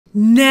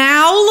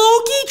Now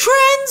Loki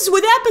trends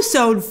with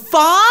episode 5?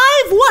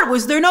 What,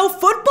 was there no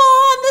football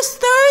on this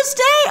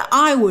Thursday?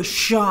 I was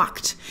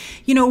shocked.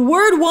 You know,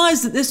 word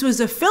was that this was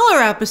a filler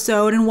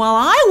episode, and while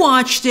I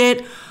watched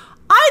it,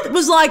 I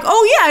was like,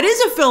 oh yeah, it is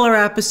a filler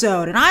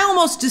episode, and I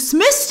almost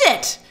dismissed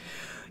it.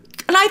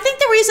 And I think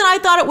the reason I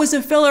thought it was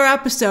a filler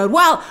episode,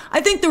 well,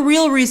 I think the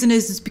real reason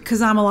is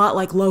because I'm a lot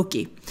like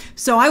Loki.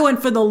 So I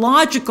went for the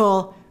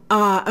logical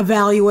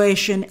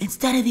evaluation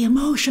instead of the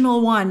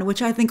emotional one,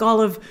 which I think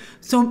at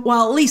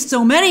least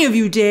so many of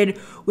you did,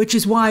 which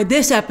is why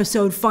this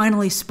episode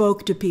finally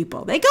spoke to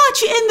people. They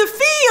got you in the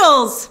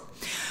feels.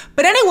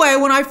 But anyway,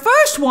 when I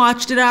first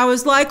watched it, I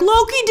was like,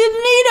 Loki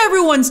didn't need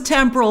everyone's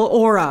temporal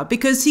aura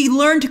because he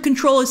learned to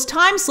control his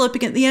time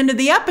slipping at the end of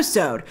the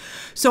episode.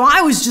 So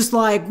I was just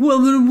like, well,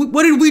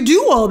 what did we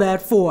do all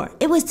that for?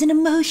 It was an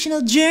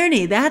emotional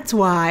journey, that's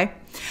why.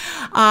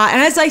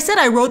 And as I said,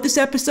 I wrote this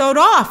episode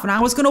off and I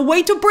was going to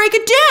wait to break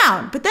it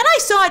down. But then I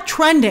saw it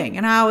trending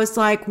and I was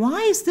like, why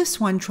is this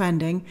one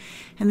trending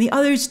and the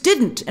others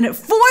didn't? And it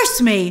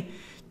forced me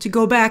to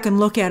go back and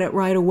look at it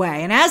right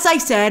away. And as I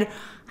said,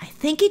 I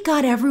think it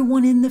got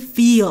everyone in the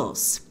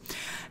feels.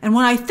 And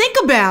when I think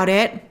about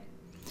it,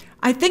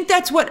 I think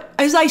that's what,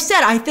 as I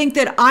said, I think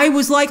that I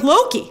was like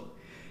Loki.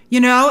 You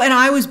know, and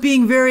I was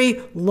being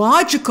very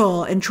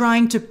logical and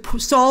trying to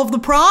solve the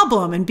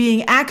problem and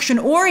being action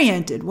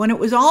oriented when it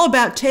was all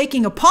about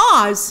taking a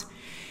pause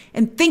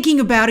and thinking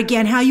about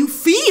again how you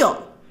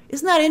feel.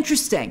 Isn't that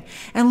interesting?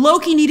 And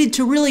Loki needed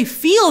to really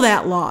feel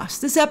that loss.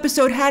 This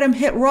episode had him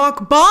hit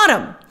rock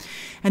bottom.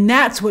 And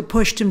that's what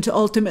pushed him to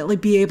ultimately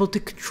be able to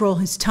control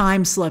his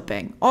time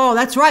slipping. Oh,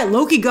 that's right.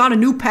 Loki got a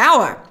new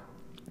power.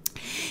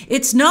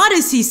 It's not,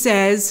 as he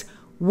says,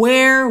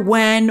 where,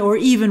 when, or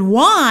even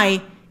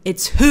why.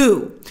 It's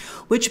who,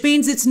 which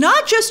means it's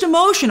not just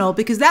emotional,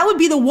 because that would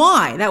be the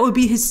why. That would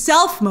be his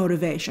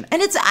self-motivation.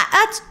 And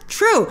that's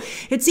true.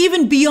 It's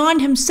even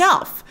beyond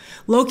himself.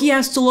 Loki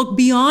has to look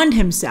beyond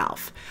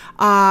himself.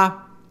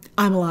 I'm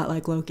a lot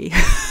like Loki.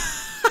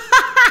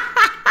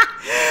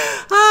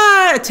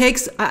 It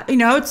takes,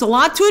 it's a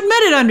lot to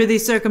admit it under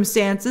these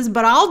circumstances,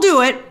 but I'll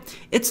do it.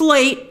 It's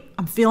late.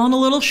 I'm feeling a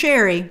little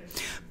sherry,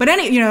 but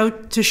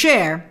to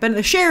share, but in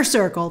the share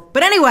circle.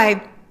 But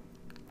anyway,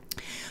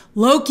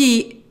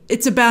 Loki,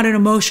 it's about an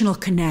emotional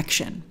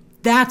connection.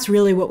 That's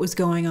really what was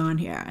going on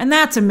here. And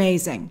that's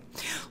amazing.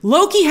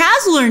 Loki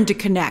has learned to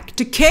connect,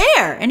 to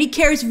care, and he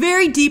cares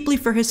very deeply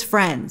for his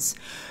friends.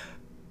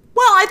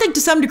 Well, I think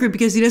to some degree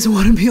because he doesn't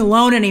want to be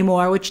alone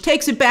anymore, which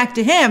takes it back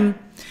to him.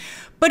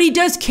 But he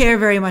does care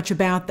very much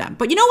about them.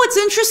 But you know what's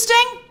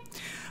interesting?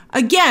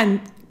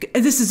 Again,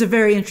 this is a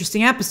very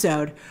interesting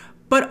episode,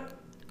 but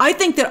I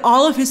think that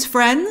all of his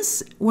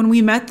friends, when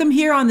we met them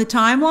here on the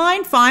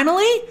timeline,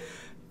 finally,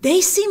 they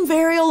seem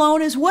very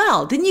alone as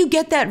well. Didn't you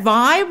get that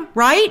vibe,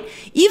 right?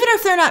 Even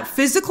if they're not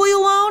physically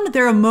alone,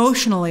 they're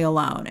emotionally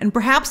alone. And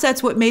perhaps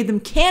that's what made them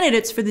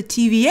candidates for the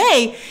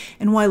TVA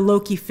and why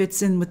Loki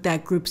fits in with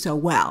that group so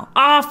well.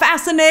 Oh,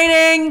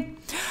 fascinating.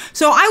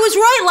 So I was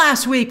right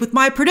last week with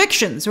my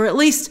predictions, or at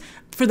least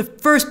for the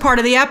first part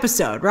of the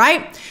episode,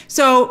 right?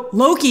 So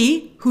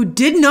Loki, who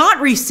did not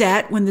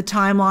reset when the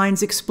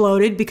timelines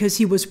exploded because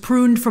he was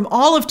pruned from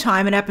all of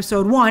time in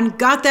episode 1,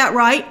 got that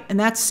right, and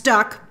that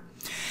stuck.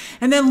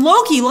 And then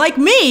Loki, like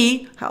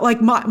me,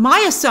 like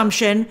my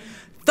assumption,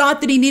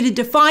 thought that he needed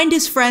to find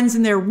his friends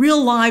in their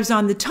real lives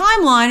on the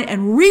timeline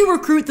and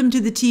re-recruit them to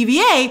the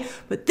TVA,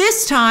 but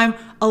this time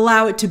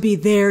allow it to be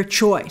their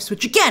choice,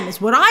 which again is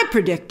what I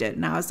predicted.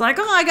 And I was like,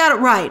 oh, I got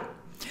it right.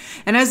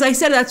 And as I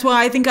said, that's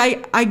why I think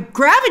I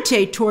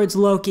gravitate towards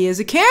Loki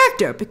as a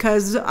character,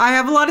 because I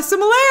have a lot of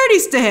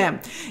similarities to him,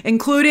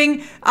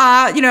 including,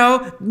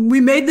 we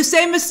made the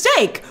same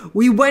mistake.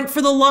 We went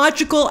for the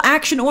logical,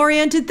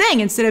 action-oriented thing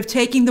instead of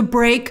taking the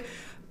break,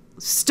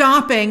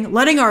 stopping,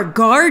 letting our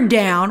guard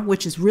down,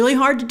 which is really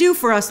hard to do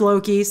for us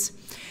Lokis,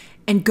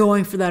 and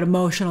going for that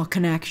emotional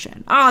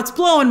connection. Oh, it's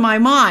blowing my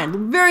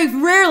mind. Very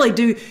rarely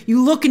do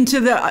you look into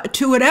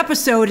an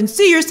episode and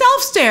see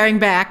yourself staring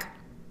back.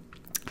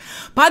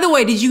 By the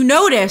way, did you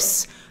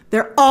notice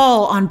they're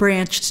all on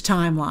branched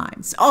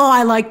timelines? Oh,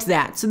 I liked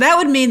that. So that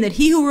would mean that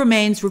He Who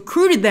Remains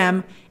recruited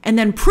them and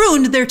then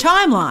pruned their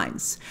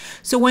timelines.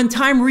 So when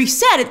time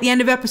reset at the end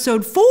of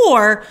episode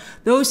 4,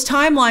 those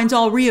timelines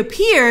all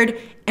reappeared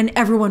and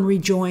everyone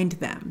rejoined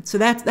them. So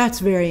that's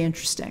very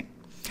interesting.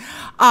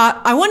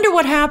 I wonder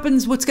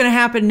what's going to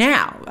happen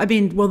now. I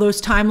mean, will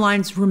those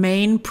timelines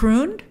remain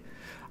pruned?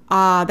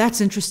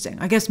 That's interesting.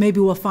 I guess maybe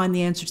we'll find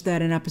the answer to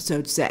that in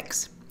episode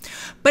 6.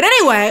 But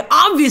anyway,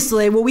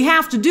 obviously what we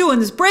have to do in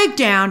this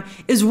breakdown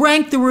is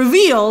rank the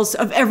reveals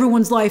of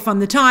everyone's life on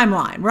the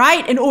timeline,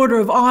 right? In order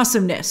of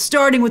awesomeness,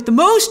 starting with the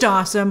most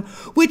awesome,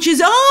 which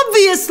is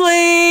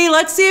obviously,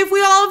 let's see if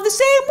we all have the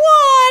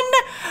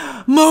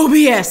same one,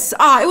 Mobius.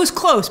 It was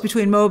close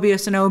between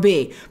Mobius and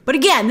OB. But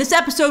again, this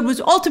episode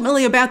was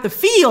ultimately about the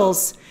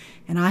feels,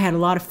 and I had a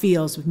lot of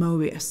feels with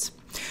Mobius.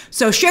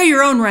 So share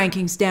your own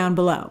rankings down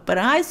below. But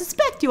I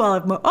suspect you all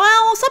have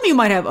well, some of you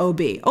might have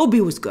OB. OB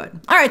was good.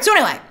 All right, so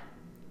anyway.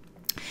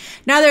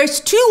 Now, there's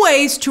two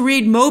ways to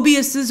read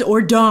Mobius's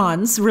or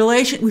Don's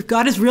relation. We've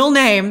got his real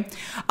name.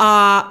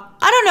 I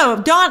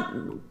don't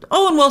know.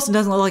 Owen Wilson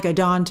doesn't look like a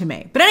Don to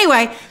me. But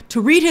anyway, to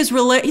read his he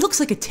looks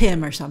like a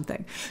Tim or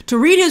something. To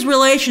read his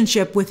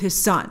relationship with his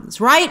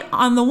sons, right?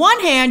 On the one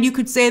hand, you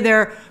could say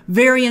they're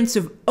variants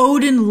of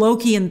Odin,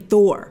 Loki, and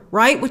Thor,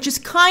 right? Which is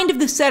kind of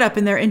the setup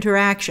in their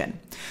interaction.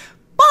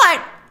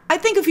 But I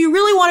think if you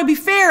really want to be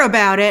fair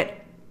about it,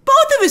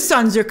 both of his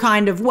sons are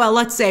kind of, well,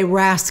 let's say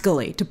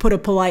rascally, to put it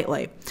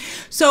politely.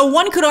 So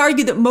one could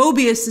argue that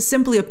Mobius is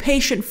simply a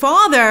patient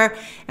father,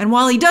 and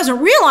while he doesn't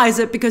realize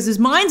it because his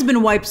mind's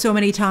been wiped so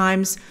many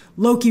times,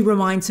 Loki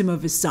reminds him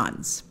of his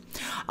sons.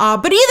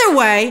 But either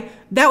way,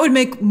 that would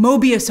make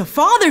Mobius a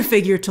father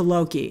figure to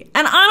Loki,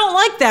 and I don't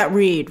like that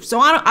read, so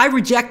I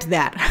reject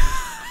that.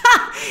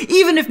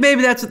 Even if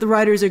maybe that's what the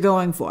writers are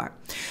going for.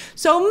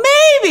 So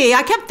maybe,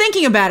 I kept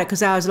thinking about it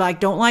because I was like,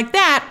 don't like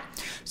that.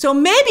 So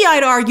maybe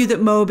I'd argue that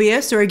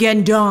Mobius, or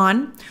again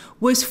Don,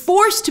 was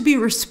forced to be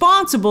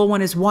responsible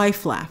when his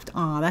wife left.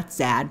 Aw, that's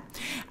sad.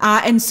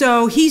 And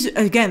so he's,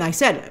 again, I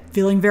said,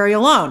 feeling very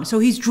alone. So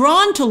he's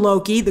drawn to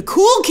Loki, the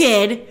cool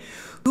kid,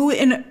 who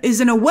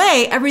is in a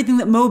way everything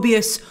that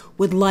Mobius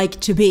would like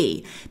to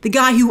be. The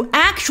guy who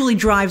actually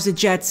drives a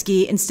jet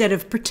ski instead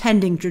of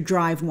pretending to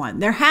drive one.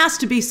 There has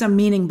to be some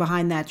meaning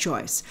behind that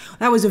choice.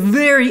 That was a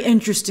very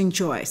interesting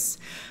choice.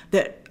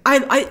 That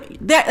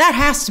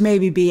has to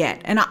maybe be it.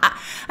 And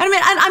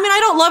I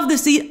don't love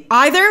this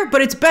either,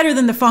 but it's better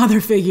than the father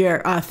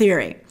figure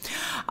theory.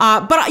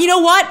 But you know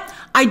what?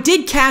 I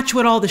did catch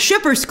what all the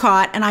shippers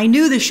caught, and I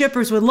knew the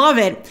shippers would love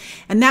it.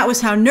 And that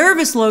was how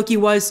nervous Loki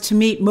was to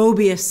meet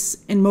Mobius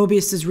in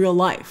Mobius's real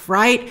life,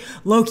 right?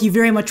 Loki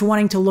very much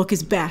wanting to look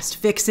his best,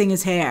 fixing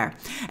his hair.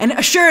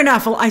 And sure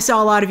enough, I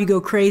saw a lot of you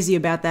go crazy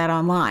about that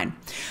online.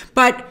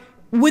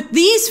 With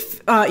these,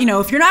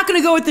 if you're not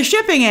going to go with the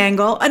shipping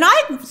angle, and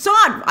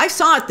I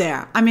saw it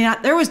there. I mean,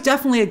 there was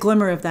definitely a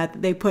glimmer of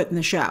that they put in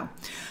the show.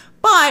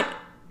 But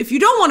if you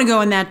don't want to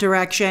go in that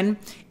direction,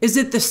 is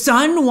it the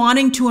son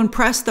wanting to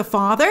impress the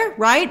father,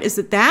 right? Is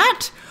it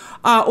that?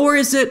 Or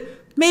is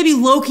it maybe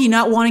Loki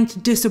not wanting to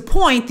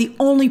disappoint the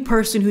only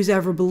person who's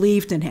ever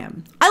believed in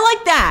him? I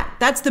like that.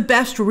 That's the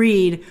best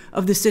read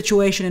of the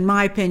situation, in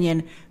my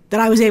opinion, that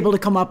I was able to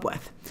come up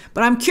with.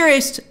 But I'm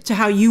curious to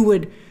how you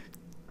would,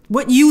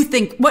 what you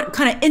think, what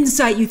kind of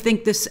insight you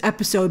think this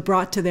episode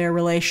brought to their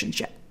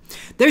relationship.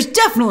 There's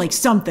definitely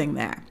something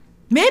there.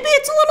 Maybe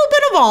it's a little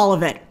bit of all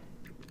of it.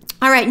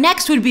 All right,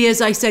 next would be, as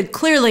I said,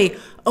 clearly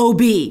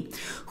OB,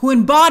 who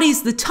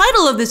embodies the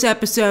title of this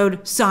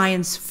episode,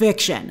 science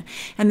fiction.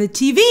 And the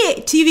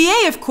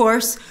TVA, of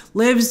course,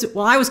 lives,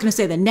 well, I was going to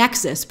say the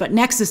Nexus, but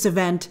Nexus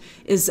event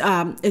is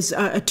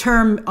a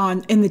term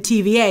in the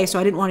TVA, so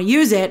I didn't want to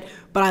use it,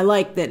 but I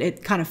like that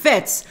it kind of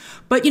fits.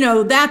 But,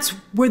 that's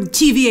where the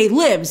TVA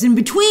lives, in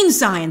between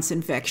science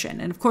and fiction.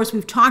 And, of course,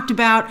 we've talked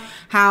about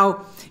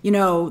how,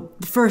 the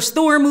first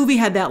Thor movie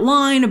had that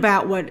line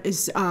about what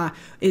is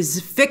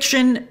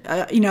fiction,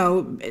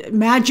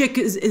 magic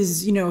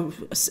is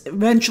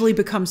eventually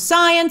becomes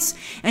science.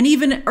 And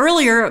even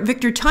earlier,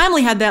 Victor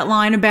Timely had that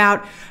line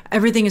about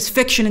everything is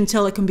fiction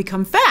until it can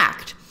become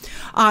fact.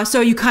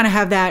 So you kind of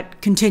have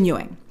that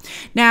continuing.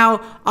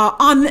 Now,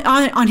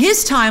 on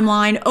his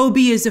timeline, OB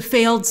is a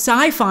failed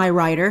sci-fi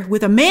writer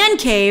with a man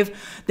cave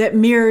that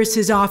mirrors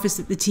his office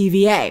at the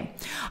TVA.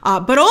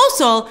 But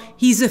also,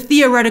 he's a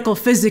theoretical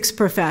physics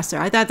professor.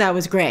 I thought that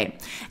was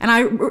great.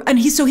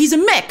 So he's a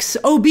mix.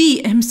 OB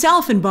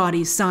himself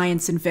embodies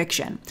science and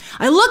fiction.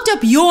 I looked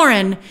up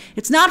Yorin.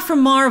 It's not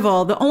from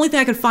Marvel. The only thing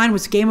I could find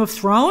was Game of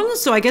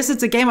Thrones, so I guess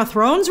it's a Game of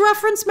Thrones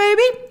reference,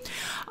 maybe?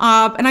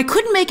 And I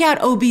couldn't make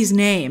out OB's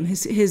name,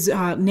 his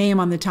name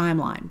on the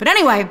timeline. But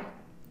anyway,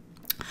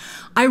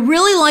 I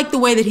really like the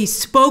way that he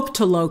spoke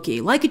to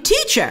Loki, like a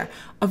teacher,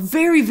 a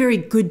very, very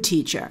good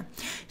teacher.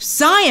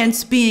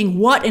 Science being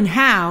what and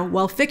how,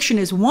 while fiction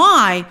is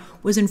why,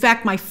 was in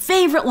fact my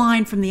favorite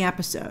line from the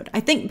episode.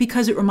 I think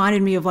because it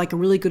reminded me of like a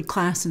really good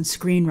class in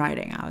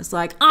screenwriting. I was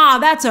like,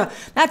 that's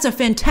a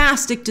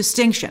fantastic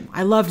distinction.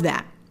 I loved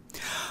that.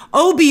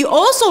 OB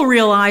also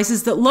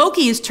realizes that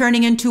Loki is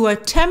turning into a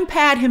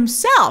tempad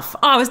himself.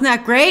 Oh, isn't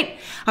that great?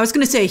 I was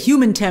going to say a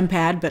human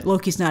tempad, but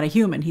Loki's not a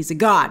human. He's a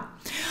god.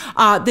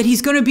 That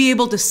he's going to be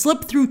able to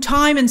slip through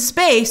time and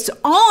space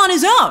all on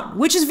his own,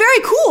 which is very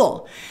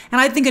cool.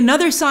 And I think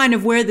another sign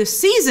of where this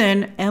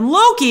season and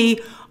Loki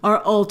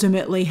are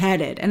ultimately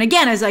headed. And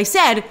again, as I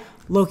said,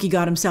 Loki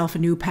got himself a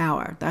new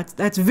power.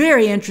 That's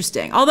very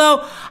interesting.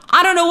 Although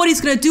I don't know what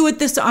he's going to do with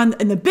this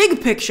in the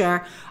big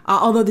picture.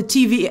 Although the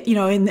TV,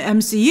 in the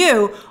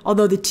MCU,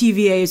 although the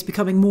TVA is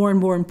becoming more and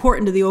more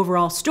important to the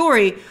overall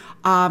story,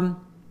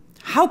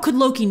 how could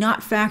Loki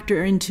not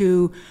factor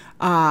into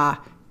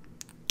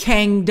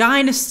Kang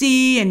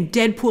Dynasty and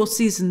Deadpool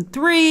season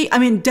 3? I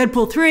mean,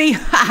 Deadpool 3.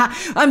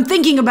 I'm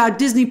thinking about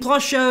Disney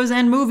Plus shows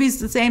and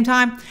movies at the same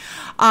time.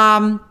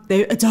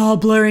 It's all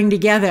blurring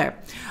together.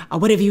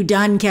 What have you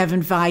done,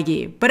 Kevin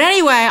Feige? But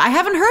anyway, I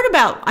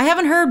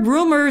haven't heard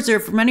rumors or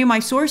from any of my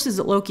sources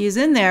that Loki is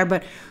in there,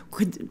 but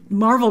could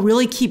Marvel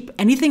really keep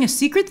anything a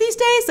secret these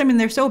days? I mean,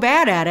 they're so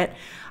bad at it.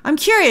 I'm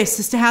curious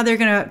as to how they're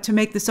going to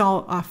make this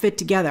all fit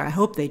together. I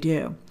hope they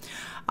do.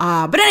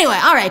 But anyway,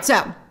 all right,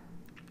 so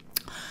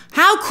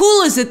how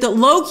cool is it that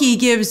Loki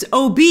gives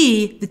OB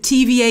the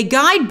TVA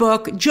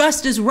guidebook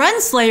just as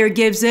Renslayer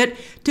gives it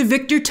to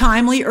Victor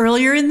Timely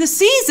earlier in the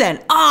season?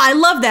 I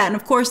love that. And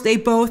of course, they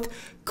both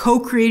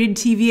co-created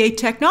TVA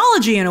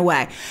technology in a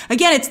way.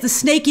 Again, it's the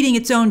snake eating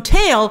its own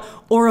tail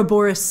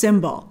Ouroboros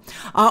symbol.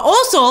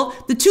 Also,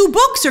 the two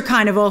books are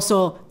kind of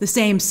also the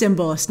same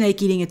symbol, a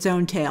snake eating its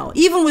own tail.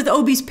 Even with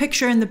Obi's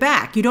picture in the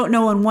back, you don't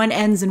know when one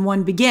ends and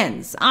one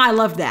begins. I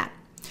love that.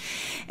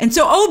 And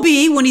so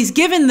OB, when he's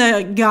given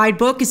the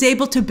guidebook, is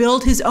able to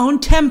build his own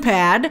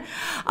tempad.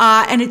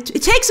 And it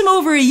takes him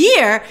over a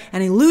year,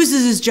 and he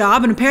loses his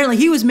job. And apparently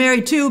he was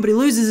married too, but he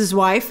loses his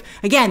wife.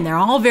 Again, they're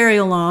all very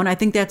alone. I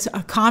think that's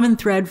a common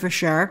thread for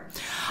sure.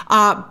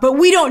 But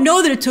we don't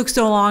know that it took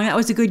so long. That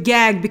was a good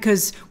gag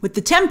because with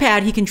the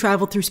tempad, he can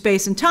travel through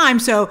space and time.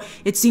 So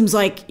it seems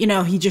like,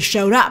 he just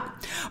showed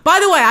up. By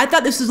the way, I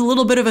thought this was a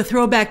little bit of a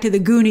throwback to the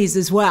Goonies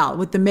as well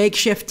with the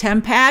makeshift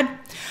tempad.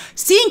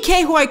 Seeing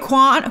Ke Huy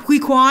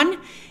Quan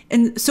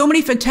in so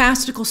many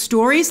fantastical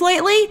stories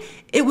lately,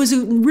 it was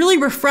really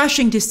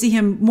refreshing to see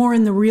him more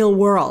in the real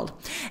world.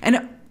 And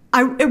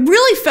it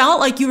really felt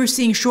like you were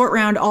seeing Short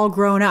Round all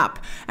grown up.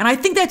 And I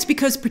think that's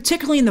because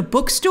particularly in the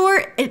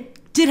bookstore,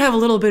 it did have a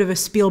little bit of a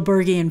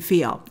Spielbergian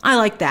feel. I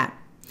like that.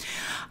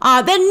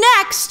 Then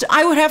next,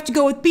 I would have to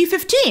go with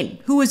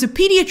B15, who is a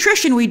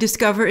pediatrician we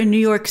discover in New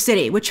York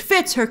City, which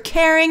fits her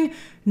caring,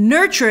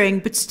 nurturing,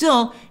 but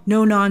still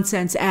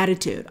no-nonsense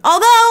attitude.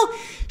 Although,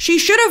 she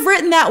should have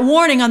written that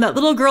warning on that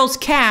little girl's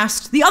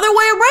cast the other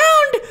way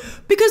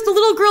around, because the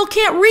little girl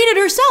can't read it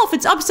herself.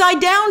 It's upside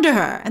down to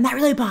her, and that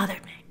really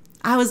bothered me.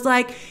 I was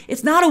like,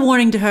 it's not a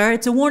warning to her,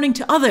 it's a warning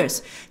to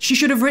others. She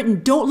should have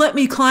written, "Don't let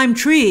me climb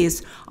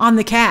trees" on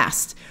the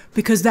cast,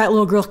 because that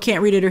little girl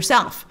can't read it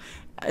herself.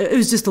 It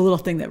was just a little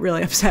thing that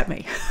really upset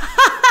me.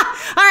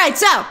 All right,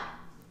 so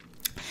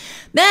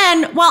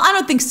then, well, I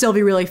don't think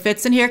Sylvie really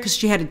fits in here because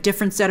she had a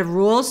different set of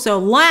rules. So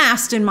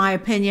last, in my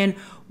opinion,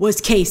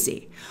 was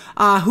Casey,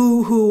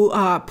 who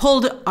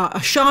pulled a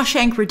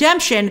Shawshank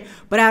Redemption,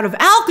 but out of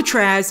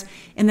Alcatraz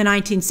in the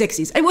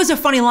 1960s. It was a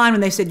funny line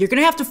when they said, "You're going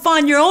to have to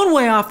find your own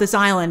way off this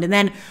island." And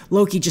then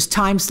Loki just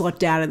time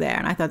slipped out of there.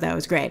 And I thought that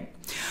was great.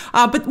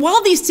 But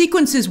while these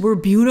sequences were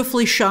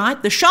beautifully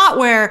shot, the shot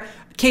where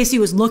Casey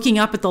was looking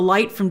up at the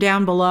light from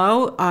down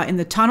below in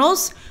the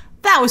tunnels,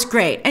 that was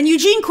great. And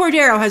Eugene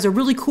Cordero has a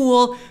really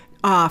cool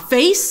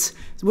face,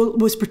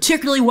 was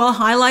particularly well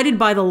highlighted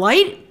by the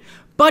light,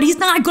 but he's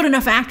not a good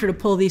enough actor to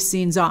pull these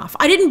scenes off.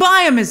 I didn't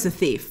buy him as the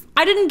thief.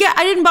 I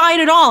didn't buy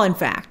it at all, in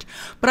fact.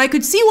 But I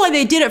could see why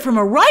they did it from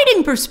a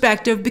writing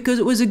perspective because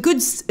it was a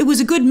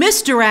good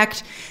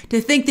misdirect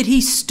to think that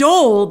he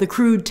stole the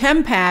crude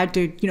tempad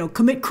to,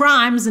 commit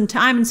crimes in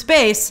time and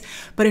space.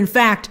 But in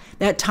fact,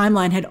 that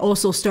timeline had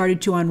also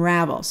started to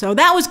unravel. So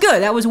that was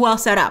good. That was well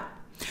set up.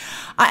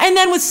 And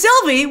then with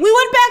Sylvie, we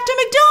went back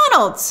to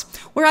McDonald's,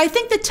 where I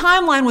think the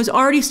timeline was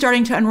already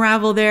starting to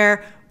unravel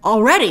there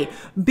already,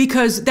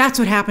 because that's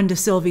what happened to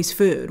Sylvie's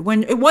food.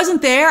 When it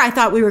wasn't there, I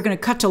thought we were going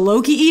to cut to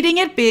Loki eating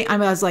it. I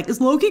was like,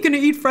 is Loki going to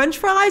eat French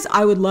fries?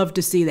 I would love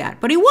to see that.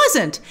 But he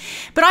wasn't.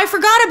 But I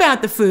forgot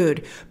about the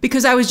food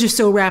because I was just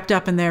so wrapped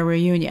up in their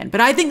reunion.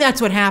 But I think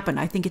that's what happened.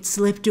 I think it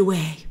slipped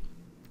away.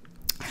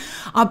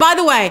 By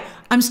the way,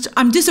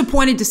 I'm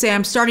disappointed to say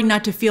I'm starting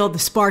not to feel the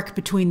spark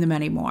between them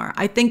anymore.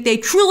 I think they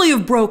truly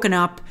have broken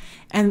up,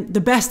 and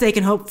the best they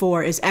can hope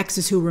for is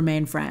exes who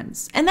remain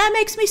friends. And that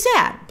makes me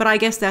sad, but I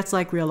guess that's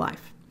like real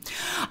life.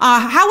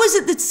 How is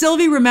it that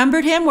Sylvie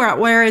remembered him,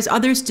 whereas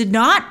others did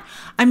not?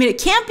 I mean,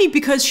 it can't be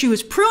because she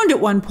was pruned at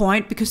one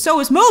point, because so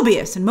was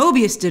Mobius, and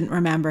Mobius didn't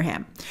remember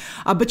him.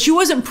 But she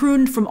wasn't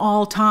pruned from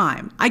all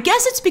time. I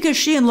guess it's because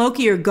she and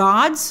Loki are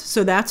gods,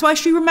 so that's why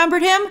she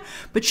remembered him,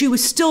 but she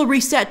was still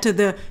reset to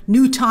the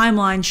new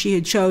timeline she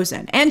had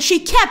chosen. And she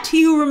kept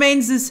He Who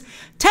Remains'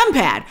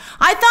 tempad.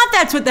 I thought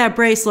that's what that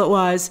bracelet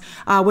was,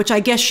 which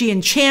I guess she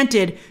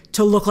enchanted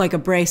to look like a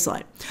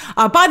bracelet.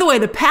 By the way,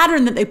 the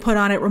pattern that they put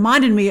on it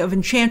reminded me of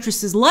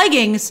Enchantress's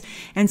leggings,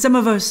 and some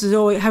of us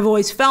have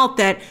always felt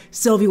that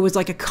Sylvie was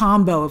like a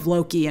combo of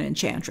Loki and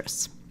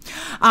Enchantress.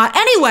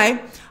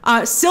 Anyway,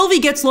 Sylvie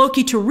gets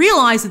Loki to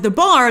realize at the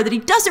bar that he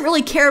doesn't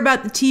really care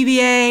about the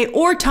TVA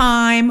or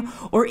time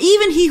or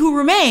even He Who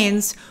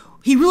Remains.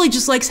 He really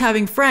just likes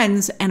having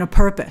friends and a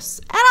purpose.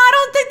 And I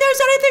don't think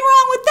there's anything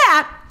wrong with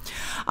that.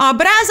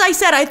 But as I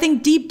said, I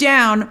think deep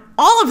down,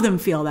 all of them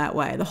feel that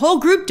way. The whole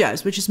group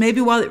does, which is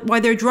maybe why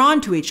they're drawn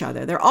to each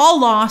other. They're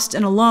all lost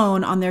and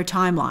alone on their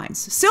timelines.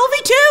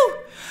 Sylvie, too.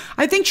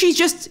 I think she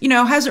just,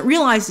 hasn't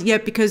realized it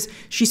yet because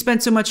she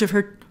spent so much of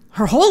her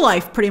whole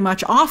life pretty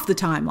much off the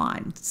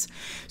timelines.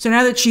 So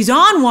now that she's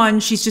on one,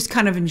 she's just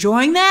kind of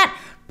enjoying that.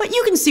 But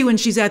you can see when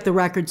she's at the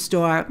record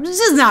store,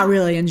 she's not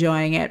really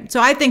enjoying it. So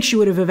I think she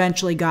would have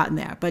eventually gotten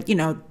there. But,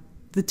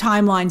 the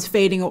timelines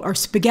fading or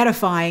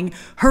spaghettifying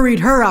hurried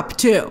her up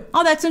too.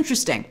 Oh, that's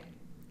interesting.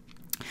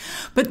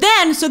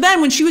 So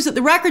then when she was at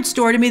the record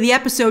store, to me, the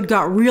episode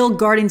got real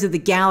Guardians of the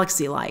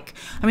Galaxy-like.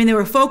 I mean, they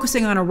were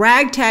focusing on a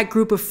ragtag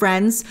group of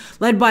friends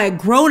led by a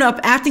grown-up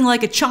acting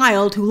like a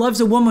child who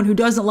loves a woman who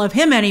doesn't love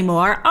him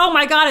anymore. Oh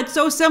my God, it's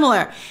so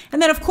similar.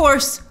 And then, of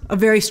course, a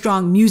very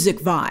strong music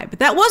vibe. But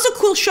that was a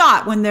cool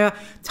shot when the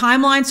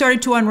timeline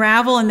started to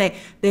unravel and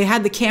they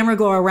had the camera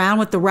go around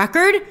with the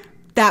record.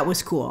 That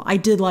was cool. I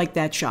did like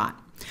that shot.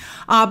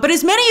 But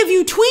as many of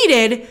you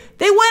tweeted,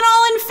 they went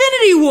all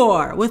Infinity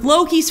War, with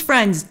Loki's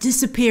friends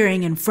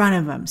disappearing in front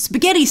of him,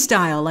 spaghetti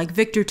style like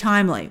Victor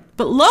Timely.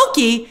 But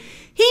Loki,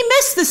 he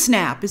missed the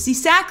snap as he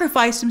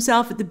sacrificed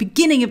himself at the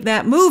beginning of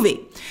that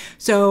movie.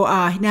 So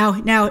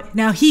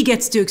now he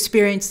gets to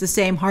experience the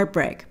same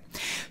heartbreak.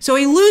 So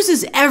he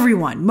loses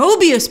everyone.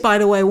 Mobius, by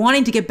the way,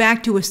 wanting to get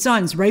back to his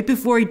sons right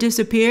before he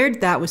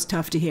disappeared, that was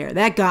tough to hear.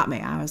 That got me.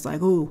 I was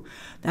like, ooh,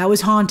 that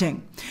was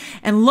haunting.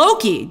 And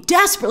Loki,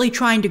 desperately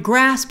trying to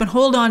grasp and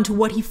hold on to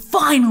what he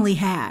finally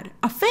had.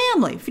 A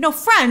family,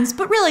 friends,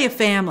 but really a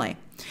family.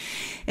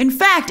 In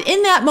fact,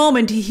 in that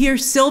moment, he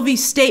hears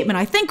Sylvie's statement.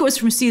 I think it was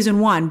from season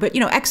 1, but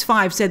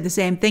X5 said the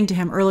same thing to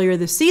him earlier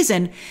this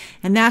season.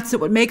 And that's that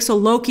what makes a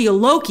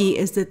Loki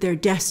is that they're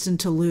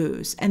destined to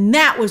lose. And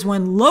that was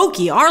when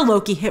Loki, our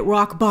Loki, hit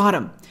rock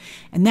bottom.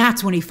 And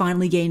that's when he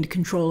finally gained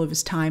control of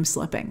his time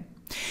slipping.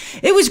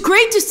 It was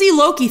great to see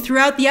Loki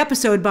throughout the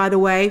episode, by the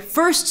way,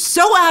 first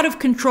so out of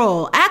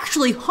control,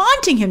 actually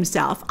haunting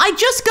himself. I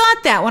just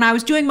got that when I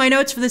was doing my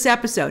notes for this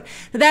episode.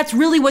 That's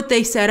really what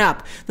they set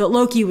up, that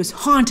Loki was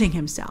haunting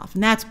himself,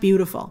 and that's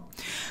beautiful.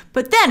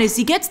 But then as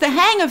he gets the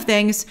hang of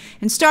things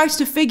and starts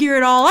to figure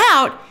it all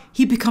out,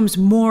 he becomes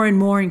more and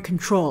more in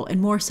control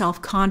and more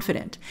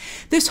self-confident.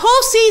 This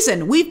whole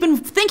season, we've been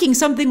thinking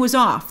something was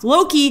off.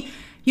 Loki,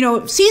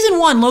 season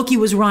 1, Loki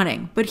was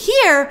running, but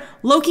here,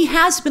 Loki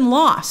has been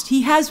lost.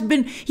 He hasn't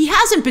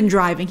been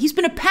driving. He's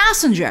been a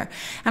passenger.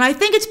 And I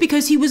think it's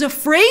because he was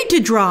afraid to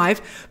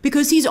drive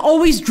because he's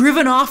always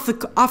driven off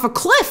a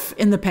cliff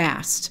in the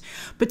past.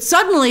 But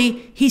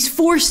suddenly, he's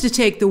forced to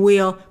take the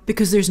wheel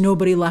because there's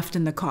nobody left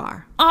in the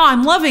car. Oh,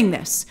 I'm loving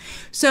this.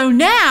 So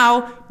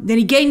now that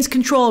he gains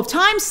control of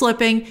time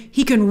slipping,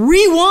 he can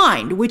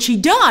rewind, which he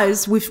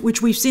does,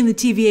 which we've seen the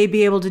TVA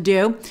be able to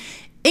do.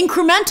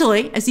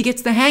 Incrementally, as he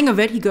gets the hang of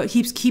it,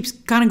 he keeps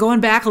kind of going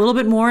back a little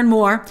bit more and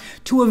more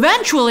to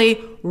eventually,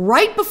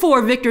 right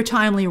before Victor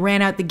Timely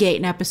ran out the gate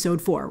in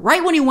episode 4,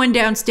 right when he went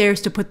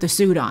downstairs to put the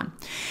suit on.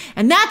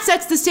 And that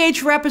sets the stage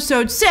for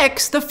episode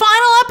 6, the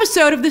final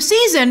episode of the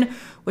season,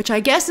 which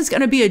I guess is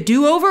going to be a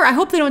do-over. I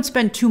hope they don't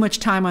spend too much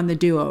time on the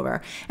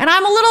do-over. And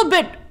I'm a little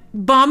bit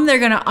bummed they're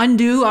going to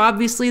undo,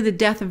 obviously, the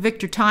death of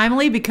Victor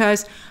Timely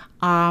because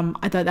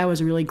I thought that was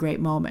a really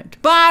great moment.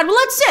 But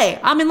let's see.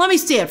 Let me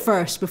see it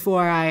first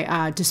before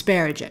I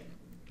disparage it.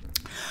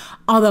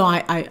 Although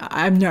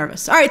I'm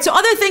nervous. All right, so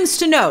other things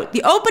to note.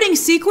 The opening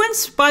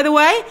sequence, by the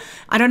way,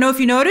 I don't know if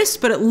you noticed,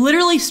 but it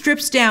literally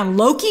strips down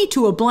Loki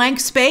to a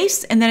blank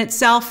space and then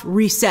itself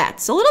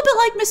resets. A little bit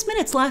like Miss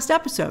Minutes last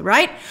episode,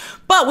 right?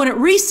 But when it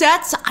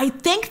resets, I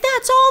think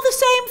that's all the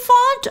same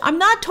font. I'm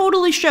not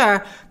totally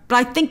sure, but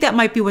I think that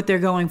might be what they're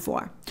going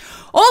for.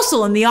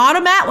 Also, in the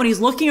automat, when he's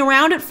looking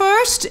around at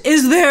first,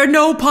 is there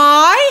no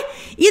pie?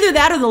 Either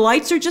that or the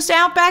lights are just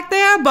out back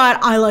there,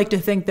 but I like to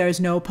think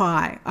there's no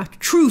pie. A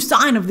true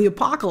sign of the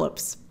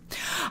apocalypse.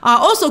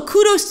 Also,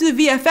 kudos to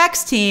the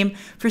VFX team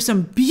for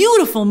some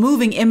beautiful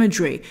moving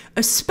imagery,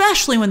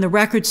 especially when the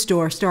record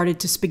store started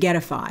to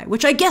spaghettify,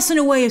 which I guess in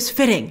a way is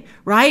fitting,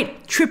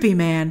 right? Trippy,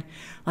 man.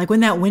 Like when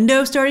that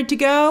window started to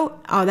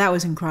go, oh, that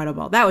was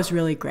incredible. That was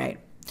really great.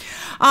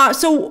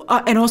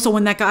 And also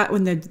when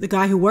the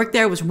guy who worked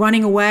there was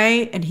running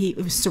away and he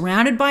was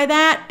surrounded by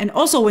that. And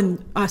also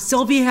when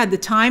Sylvia had the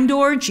time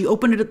door and she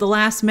opened it at the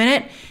last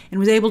minute and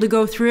was able to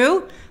go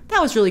through, that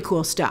was really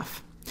cool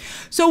stuff.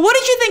 So what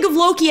did you think of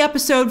Loki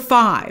episode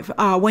 5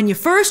 when you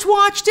first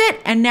watched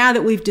it and now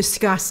that we've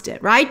discussed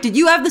it, right? Did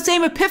you have the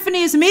same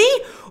epiphany as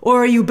me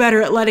or are you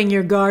better at letting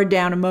your guard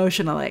down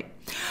emotionally?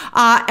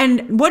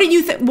 And what do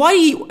you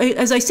think?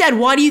 As I said,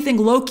 why do you think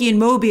Loki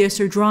and Mobius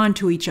are drawn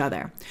to each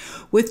other?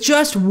 With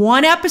just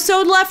one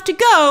episode left to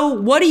go,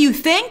 what do you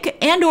think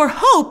and or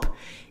hope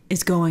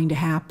is going to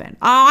happen?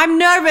 Oh, I'm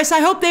nervous. I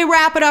hope they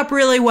wrap it up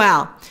really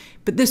well.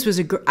 But this was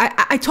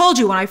I told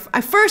you when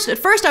at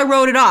first I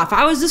wrote it off.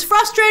 I was as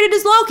frustrated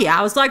as Loki.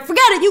 I was like,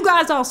 forget it, you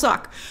guys all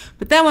suck.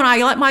 But then when I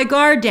let my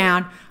guard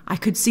down, I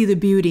could see the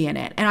beauty in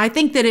it. And I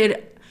think that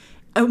it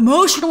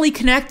emotionally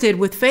connected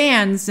with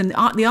fans and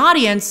the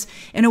audience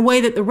in a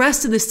way that the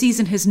rest of the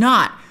season has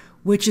not,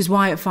 which is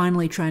why it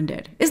finally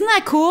trended. Isn't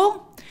that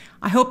cool?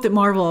 I hope that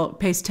Marvel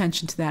pays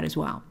attention to that as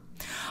well.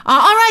 All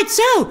right,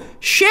 so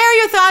share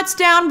your thoughts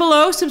down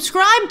below,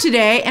 subscribe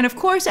today, and of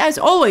course, as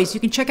always, you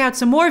can check out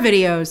some more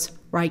videos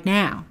right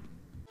now.